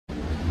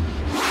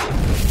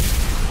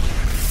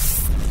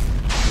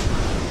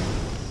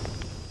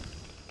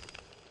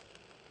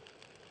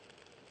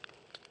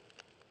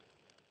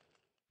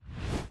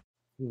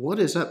What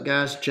is up,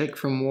 guys? Jake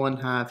from One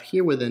Hive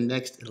here with the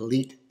next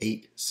Elite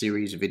 8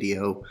 series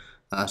video.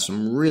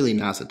 Some really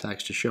nice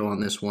attacks to show on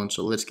this one,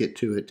 so let's get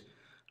to it.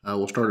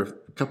 We'll start a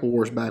couple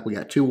wars back. We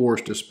got 2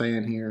 wars to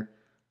span here.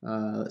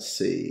 Let's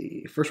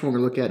see. First one we're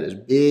going to look at is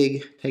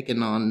Big,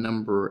 taking on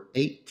number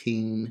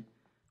 18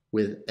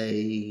 with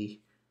a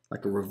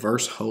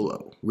reverse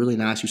holo. Really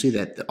nice. You see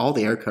that all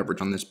the air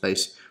coverage on this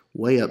base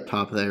way up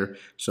top there,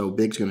 so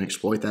Big's going to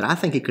exploit that. I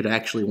think he could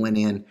actually win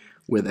in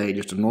with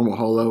just a normal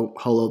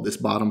holo this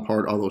bottom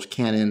part, all those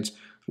cannons,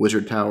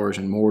 wizard towers,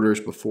 and mortars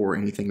before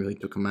anything really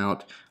took him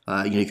out.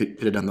 You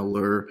could have done the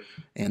lure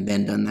and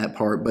then done that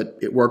part, but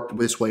it worked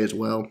this way as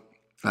well.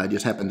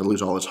 Just happened to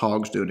lose all his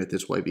hogs doing it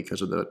this way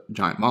because of the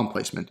giant bomb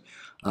placement.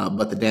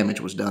 But the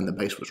damage was done. The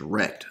base was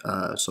wrecked.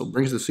 So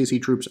brings the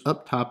CC troops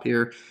up top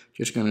here.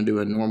 Just going to do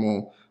a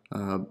normal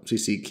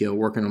CC kill,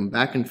 working them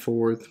back and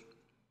forth.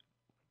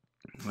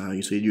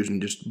 You see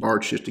using just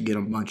barge just to get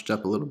them bunched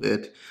up a little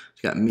bit.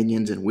 He's got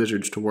minions and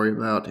wizards to worry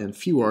about and a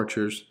few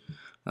archers.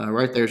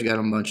 Right there he's got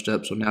them bunched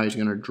up, so now he's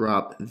going to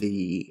drop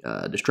the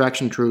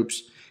distraction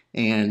troops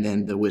and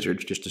then the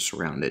wizards just to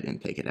surround it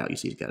and take it out. You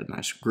see he's got a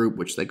nice group,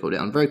 which they go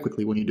down very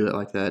quickly when you do it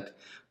like that.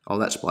 All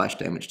that splash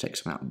damage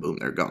takes them out, and boom,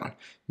 they're gone.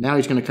 Now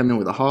he's going to come in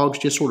with the hogs,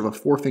 just sort of a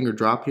 4-finger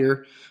drop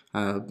here.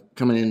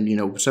 Coming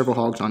in, several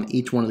hogs on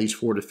each one of these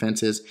 4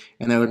 defenses,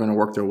 and then they're going to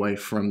work their way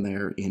from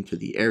there into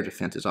the air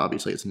defenses.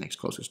 Obviously, it's the next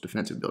closest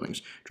defensive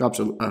buildings. Drops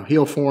a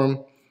heel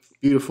form,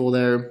 beautiful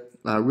there.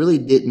 Really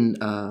didn't,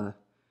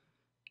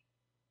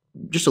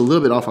 just a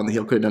little bit off on the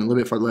heel, could have done a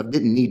little bit farther left.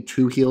 Didn't need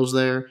 2 heels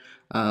there.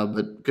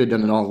 But could have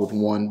done it all with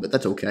 1, but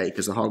that's okay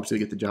because the hogs did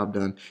get the job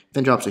done.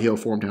 Then drops a heel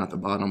form down at the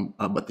bottom,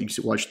 but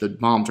you watch the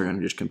bombs are going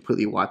to just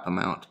completely wipe them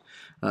out.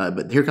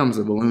 But here comes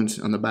the balloons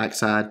on the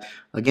backside.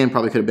 Again,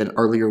 probably could have been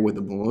earlier with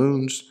the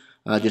balloons,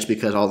 just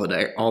because all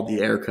the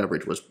air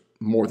coverage was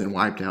more than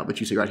wiped out. But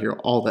you see right here,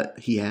 all that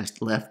he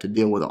has left to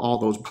deal with all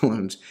those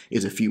balloons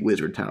is a few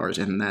wizard towers,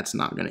 and that's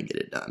not going to get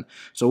it done.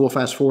 So we'll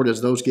fast forward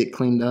as those get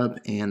cleaned up,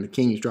 and the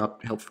kings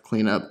help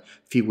clean up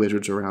a few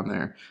wizards around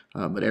there.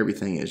 But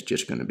everything is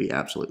just going to be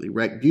absolutely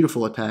wrecked.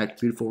 Beautiful attack,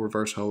 beautiful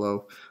reverse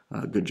holo.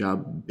 Good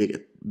job,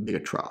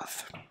 big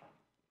trough.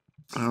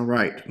 All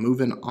right,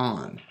 moving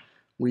on.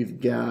 We've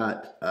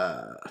got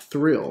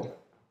Thrill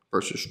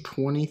versus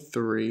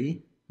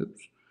 23.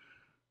 Oops.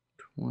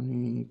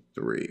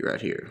 23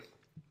 right here.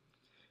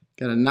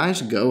 Got a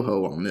nice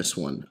GoHo on this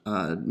one.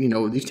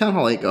 These Town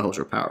Hall 8 GoHos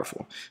are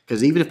powerful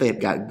because even if they've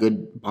got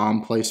good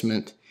bomb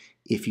placement,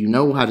 if you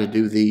know how to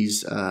do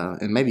these,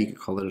 and maybe you could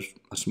call it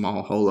a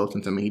small holo,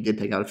 since he did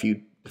take out a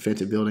few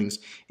defensive buildings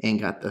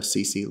and got the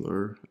CC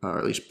lure, or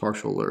at least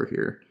partial lure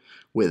here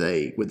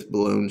with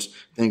balloons.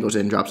 Then goes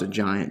in and drops a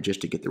giant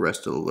just to get the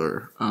rest of the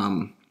lure.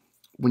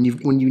 When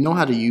you know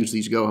how to use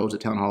these GoHos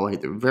at Town Hall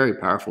 8, they're very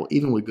powerful,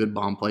 even with good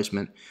bomb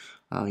placement.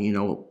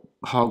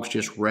 Hogs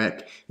just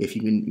wreck. If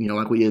you can,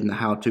 like we did in the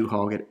how-to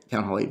hog at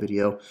Town Hall 8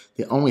 video,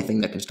 the only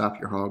thing that can stop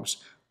your hogs,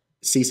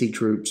 CC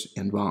troops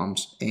and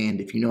bombs. And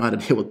if you know how to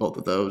deal with both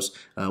of those,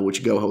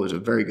 which GoHo is a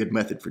very good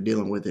method for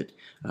dealing with it,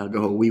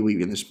 GoHo Wee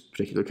Wee in this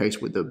particular case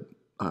with the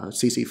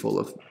CC full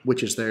of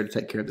witches there to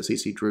take care of the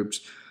CC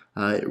troops,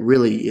 it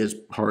really is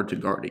hard to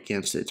guard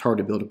against. It's hard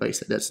to build a base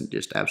that doesn't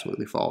just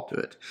absolutely fall to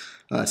it.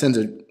 Sends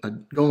a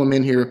golem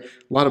in here.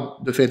 A lot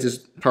of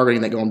defenses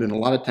targeting that golem, doing a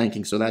lot of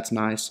tanking, so that's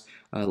nice.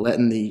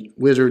 Letting the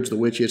wizards, the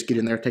witches, get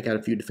in there, take out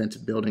a few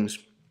defensive buildings.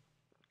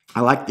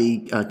 I like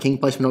the king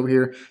placement over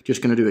here.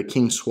 Just going to do a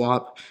king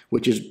swap,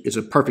 which is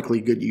a perfectly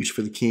good use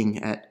for the king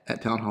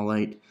at Town Hall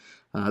 8.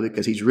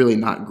 Because he's really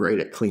not great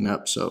at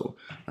cleanup, so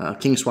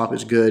king swap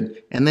is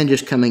good. And then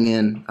just coming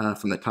in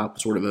from the top,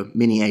 sort of a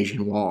mini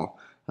Asian wall.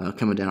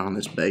 Coming down on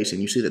this base,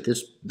 and you see that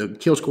the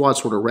kill squad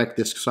sort of wrecked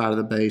this side of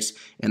the base,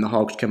 and the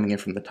hogs coming in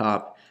from the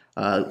top.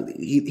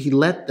 He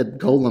let the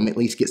golem at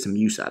least get some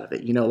use out of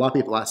it. A lot of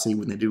people I see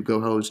when they do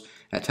GoHos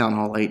at Town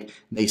Hall 8,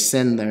 they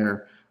send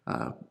their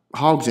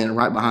hogs in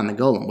right behind the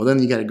golem. Well,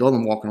 then you got a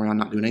golem walking around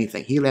not doing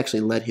anything. He actually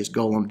let his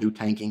golem do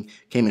tanking,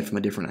 came in from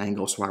a different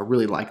angle, so I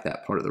really like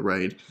that part of the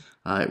raid.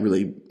 It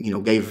really,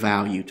 gave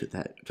value to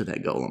that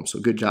golem. So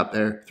good job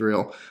there,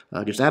 Thrill.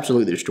 Just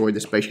absolutely destroyed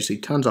this base. You see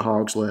tons of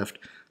hogs left.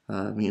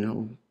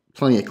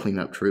 Plenty of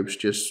cleanup troops.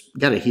 Just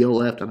got a heal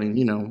left.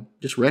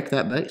 Just wrecked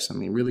that base.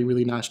 Really,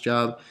 really nice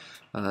job.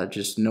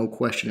 Just no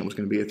question it was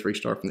going to be a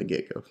 3-star from the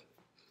get-go.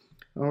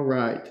 All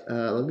right,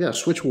 we've got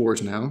switch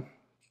wars now.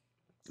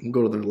 We'll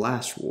go to the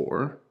last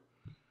war.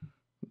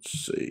 Let's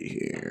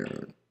see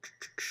here.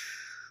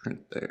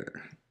 Right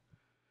there.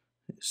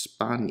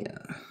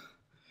 España.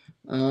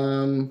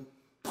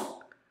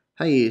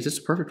 Hey, is this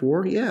a perfect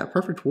war? Yeah,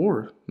 perfect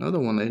war. Another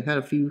one. They had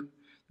a few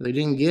they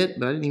didn't get,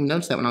 but I didn't even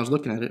notice that when I was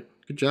looking at it.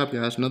 Good job,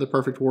 guys. Another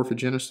perfect war for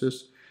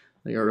Genesis.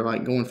 They are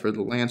like going for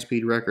the land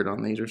speed record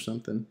on these or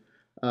something.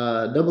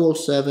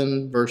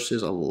 007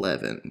 versus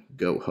 11.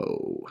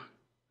 GoHo.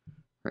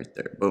 Right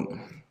there.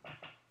 Boom.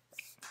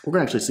 We're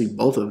going to actually see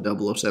both of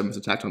 007's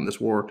attacks on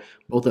this war.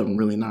 Both of them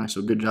really nice,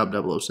 so good job,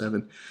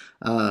 007.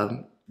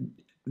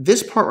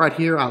 This part right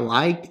here I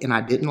liked and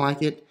I didn't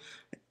like it.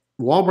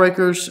 wall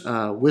breakers,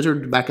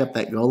 wizard to back up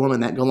that golem,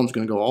 and that golem's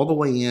going to go all the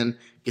way in,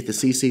 get the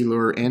CC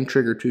lure, and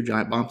trigger 2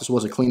 giant bombs. This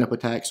was a cleanup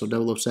attack, so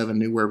 007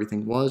 knew where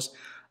everything was.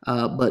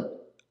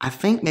 But I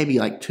think maybe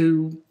like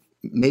 2,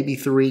 maybe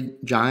 3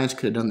 giants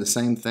could have done the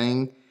same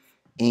thing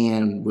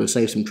and would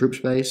save some troop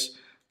space.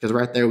 Because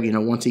right there,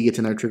 once he gets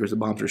in there, triggers the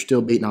bombs are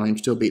still beating on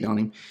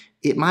him,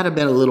 It might have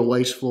been a little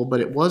wasteful, but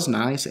it was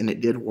nice and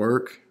it did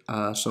work.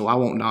 So I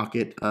won't knock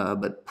it,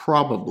 but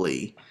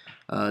probably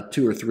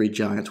 2 or 3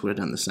 giants would have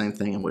done the same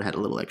thing and would have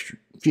had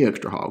a few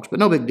extra hogs. But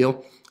no big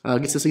deal.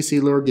 Gets the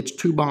CC lure, gets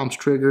 2 bombs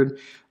triggered,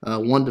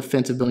 1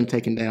 defensive building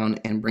taken down,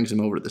 and brings him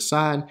over to the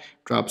side.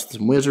 Drops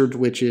some wizards,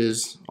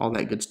 witches, all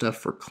that good stuff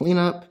for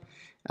cleanup.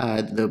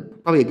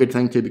 Probably a good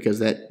thing too, because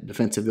that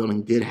defensive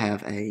building did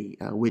have a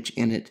witch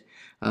in it.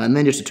 And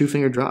then just a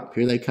 2-finger drop.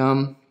 Here they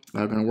come.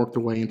 Going to work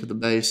their way into the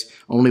base.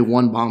 Only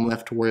 1 bomb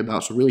left to worry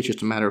about, so really it's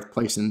just a matter of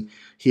placing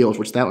heals,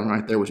 which that one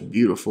right there was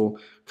beautiful.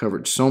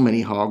 Covered so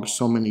many hogs,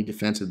 so many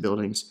defensive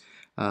buildings.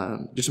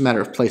 Just a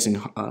matter of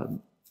placing,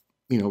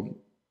 heal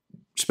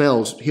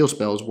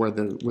spells where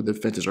the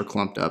defenses are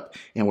clumped up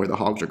and where the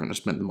hogs are going to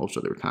spend the most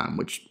of their time,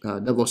 which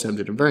 007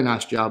 did a very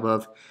nice job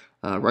of.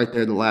 Right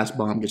there, the last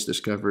bomb gets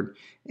discovered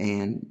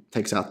and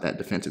takes out that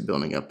defensive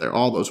building up there.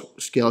 All those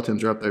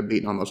skeletons are up there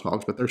beating on those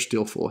hogs, but they're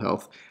still full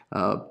health.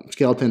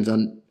 Skeletons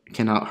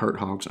cannot hurt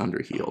hogs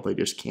under heal. They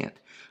just can't.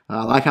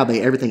 I like how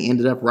everything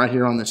ended up right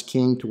here on this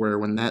king, to where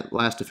when that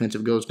last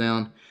defensive goes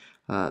down,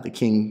 the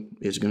king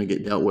is going to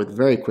get dealt with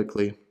very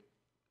quickly.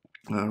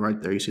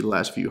 Right there, you see the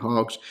last few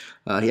hogs.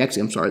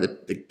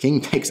 The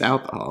king takes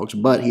out the hogs,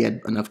 but he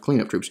had enough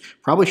cleanup troops.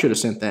 Probably should have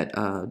sent that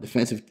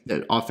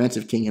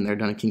offensive king in there,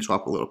 done a king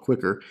swap a little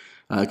quicker,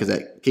 because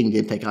that king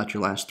did take out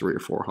your last 3 or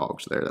 4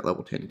 hogs there, that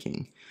level 10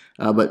 king.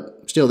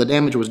 But still, the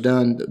damage was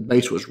done. The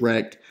base was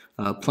wrecked.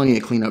 Plenty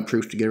of cleanup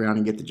troops to get around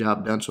and get the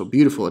job done. So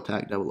beautiful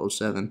attack,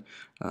 007.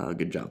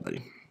 Good job,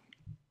 buddy.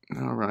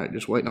 All right,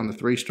 just waiting on the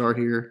 3-star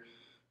here.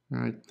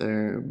 Right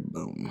there,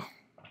 boom.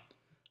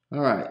 All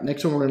right,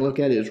 next one we're going to look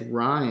at is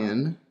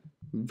Ryan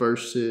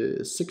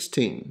versus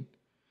 16.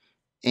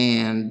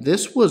 And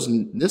this was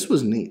neat. This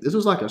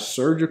was like a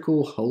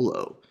surgical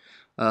holo.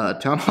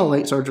 Town Hall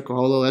 8 surgical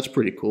holo, that's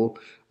pretty cool.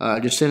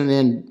 Just sending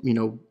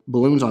in,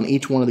 balloons on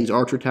each one of these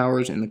archer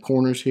towers in the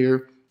corners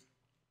here.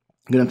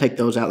 I'm going to take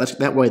those out.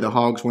 That way the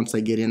hogs, once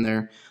they get in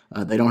there,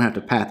 they don't have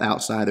to path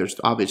outside. There's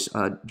obvious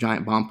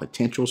giant bomb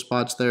potential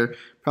spots there.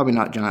 Probably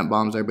not giant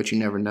bombs there, but you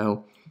never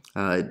know.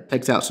 It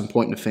takes out some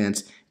point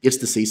defense, gets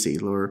the CC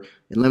lure,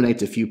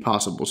 eliminates a few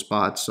possible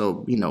spots,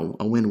 so,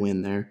 a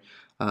win-win there.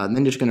 And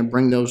then just going to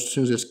bring those, as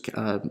soon as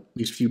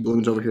these few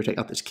balloons over here take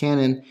out this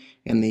cannon,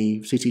 and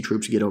the CC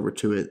troops get over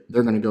to it,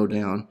 they're going to go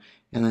down,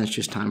 and then it's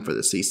just time for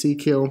the CC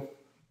kill.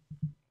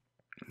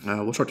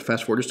 We'll start to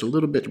fast forward just a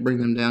little bit to bring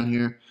them down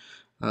here.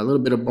 A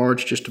little bit of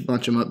barge just to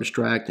bunch them up,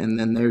 distract, and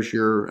then there's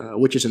your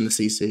witches in the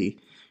CC.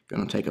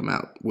 Going to take them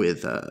out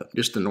with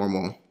just the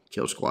normal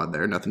kill squad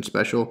there, nothing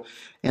special.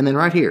 And then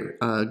right here,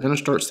 going to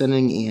start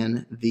sending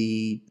in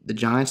the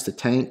giants to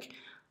tank,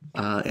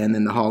 and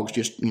then the hogs,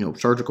 just,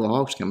 surgical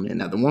hogs coming in.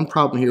 Now, the one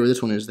problem here with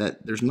this one is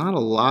that there's not a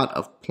lot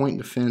of point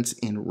defense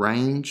in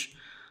range.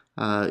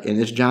 And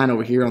this giant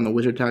over here on the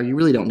wizard tower, you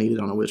really don't need it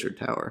on a wizard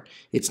tower.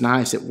 It's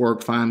nice, it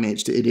worked fine,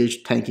 it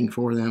is tanking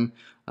for them,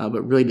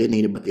 but really didn't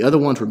need it. But the other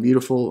ones were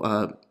beautiful.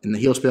 In the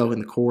heal spell in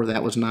the core,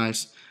 that was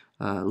nice.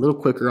 A little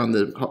quicker on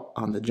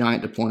the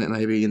giant deployment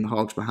maybe, and the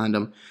hogs behind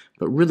them,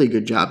 but really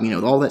good job.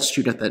 All that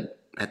shoot at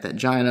that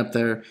giant up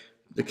there,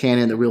 the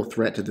cannon, the real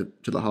threat to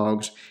the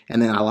hogs.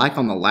 And then I like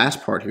on the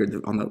last part here,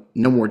 on the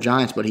no more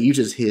giants, but he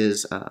uses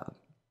his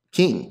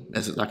king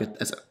as an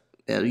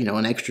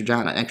extra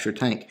giant, an extra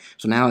tank.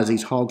 So now as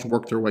these hogs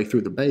work their way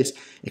through the base,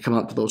 they come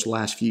up to those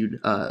last few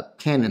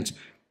cannons,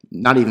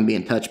 not even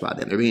being touched by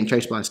them. They're being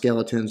chased by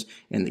skeletons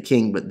and the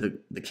king, but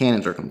the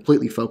cannons are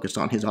completely focused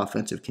on his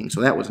offensive king. So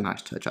that was a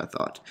nice touch, I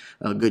thought.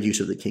 Good use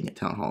of the king at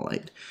Town Hall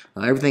 8.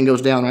 Everything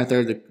goes down right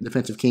there. The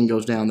defensive king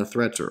goes down. The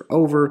threats are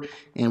over,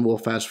 and we'll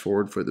fast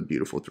forward for the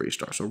beautiful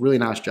 3-star. So really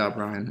nice job,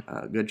 Ryan.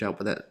 Good job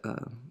with that.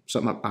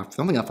 Something I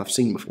don't think I've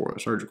seen before, a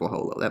surgical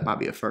holo. That might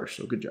be a first,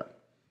 so good job.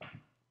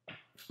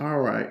 All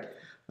right.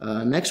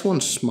 Next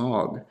one's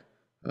Smog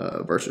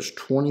versus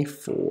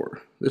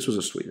 24. This was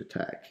a sweet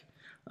attack.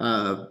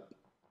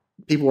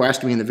 People were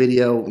asking me in the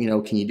video,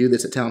 can you do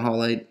this at Town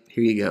Hall 8?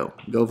 Here you go.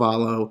 Go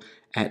Valo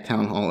at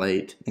Town Hall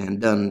 8,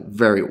 and done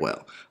very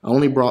well. I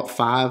only brought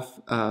five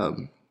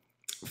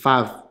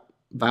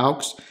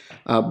Valks.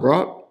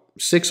 Brought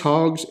 6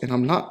 hogs, and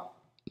I'm not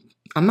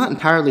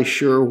entirely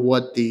sure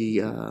what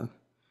the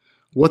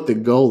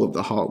goal of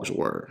the hogs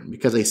were,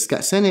 because they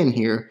got sent in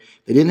here.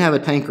 They didn't have a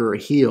tank or a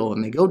heal,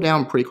 and they go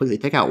down pretty quickly.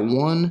 They take out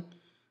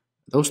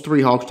those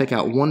 3 hogs take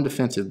out 1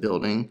 defensive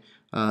building.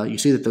 You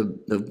see that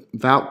the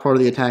Valk part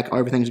of the attack,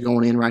 everything's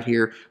going in right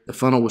here. The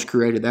funnel was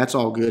created. That's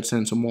all good.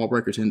 Send some wall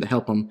breakers in to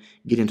help them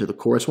get into the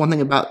core. It's one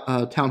thing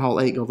about Town Hall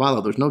 8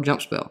 GoHo. There's no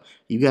jump spell.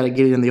 You got to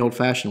get it in the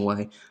old-fashioned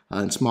way,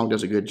 and Smog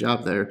does a good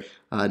job there.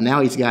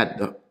 Now he's got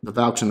the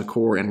Valks in the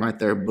core, and right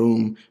there,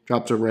 boom,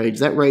 drops a rage.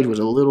 That rage was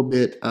a little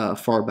bit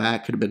far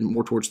back. Could have been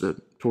more towards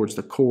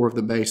the core of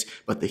the base,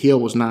 but the heal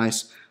was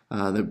nice.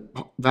 The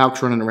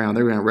Valks running around,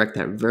 they're going to wreck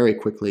that very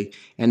quickly.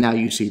 And now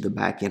you see the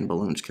back end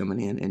balloons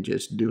coming in and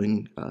just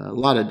doing a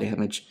lot of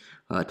damage,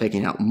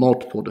 taking out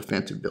multiple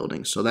defensive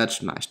buildings. So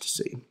that's nice to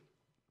see.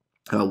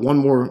 One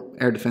more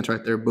air defense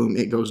right there, boom,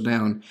 it goes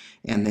down,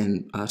 and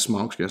then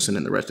Smog's going to send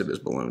in the rest of his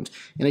balloons.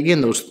 And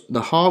again,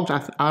 the hogs,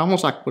 I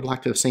almost would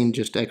like to have seen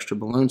just extra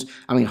balloons.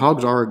 I mean,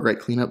 hogs are a great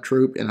cleanup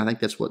troop, and I think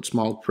that's what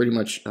Smog pretty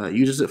much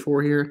uses it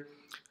for here.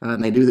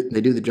 And they do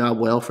the job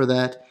well for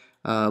that.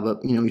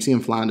 But, you know, you see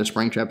them flying to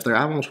spring traps there.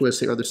 I almost would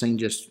have rather seen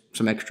just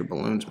some extra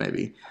balloons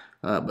maybe.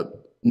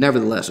 But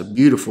nevertheless, a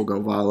beautiful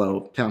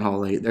GoHo Town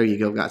Hall 8. There you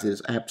go, guys. It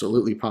is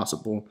absolutely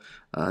possible.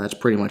 That's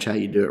pretty much how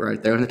you do it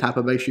right there, and the type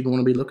of base you're going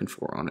to be looking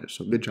for on it.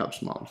 So good job,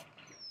 Smog.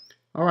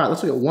 All right,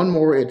 let's look at one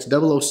more. It's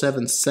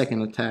 007's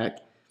second attack.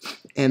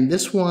 And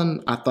this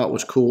one I thought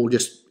was cool.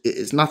 Just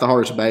it's not the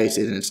hardest base,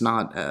 and it's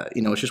not,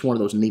 you know, it's just one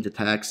of those neat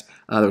attacks.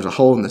 There's a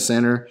hole in the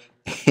center,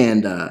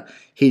 and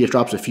he just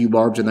drops a few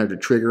barbs in there to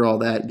trigger all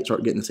that,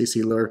 start getting the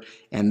CC lure,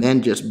 and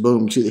then just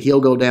boom, you see the heal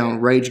go down,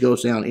 rage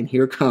goes down, and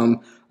here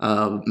come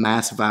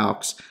mass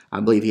Valks. I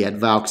believe he had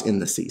Valks in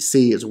the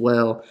CC as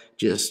well,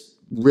 just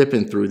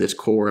ripping through this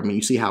core. I mean,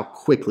 you see how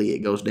quickly it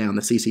goes down.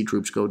 The CC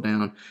troops go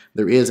down.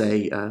 There is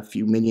a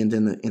few minions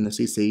in the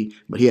CC,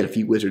 but he had a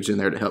few wizards in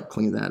there to help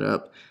clean that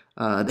up.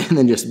 And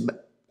then just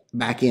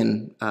back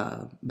in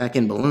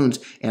balloons,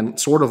 and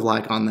sort of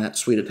like on that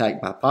sweet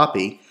attack by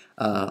Poppy,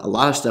 a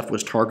lot of stuff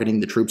was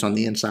targeting the troops on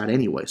the inside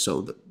anyway.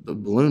 So the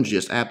balloons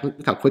just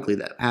look how quickly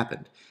that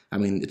happened. I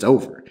mean, it's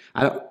over.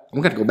 I'm going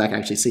to have to go back and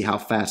actually see how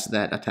fast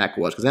that attack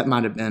was, because that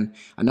might have been,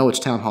 I know it's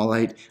Town Hall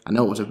 8, I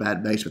know it was a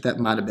bad base, but that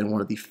might have been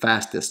one of the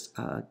fastest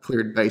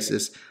cleared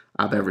bases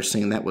I've ever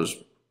seen. That was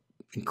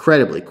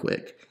incredibly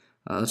quick.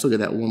 Let's look at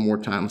that one more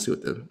time. Let's see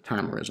what the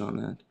timer is on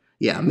that.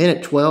 Yeah, a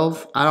minute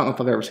 12. I don't know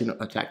if I've ever seen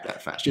an attack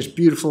that fast. Just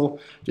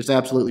beautiful. Just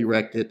absolutely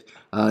wrecked it.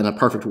 And a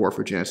perfect war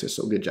for Genesis.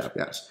 So good job,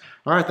 guys.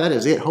 All right, that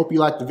is it. Hope you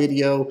liked the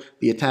video,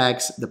 the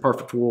attacks, the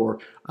perfect war.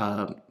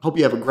 Hope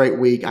you have a great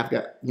week. I've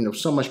got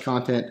so much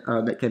content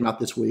that came out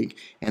this week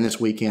and this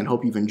weekend.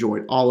 Hope you've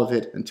enjoyed all of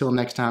it. Until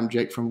next time,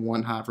 Jake from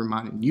One Hive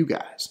reminding you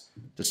guys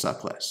to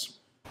suck less.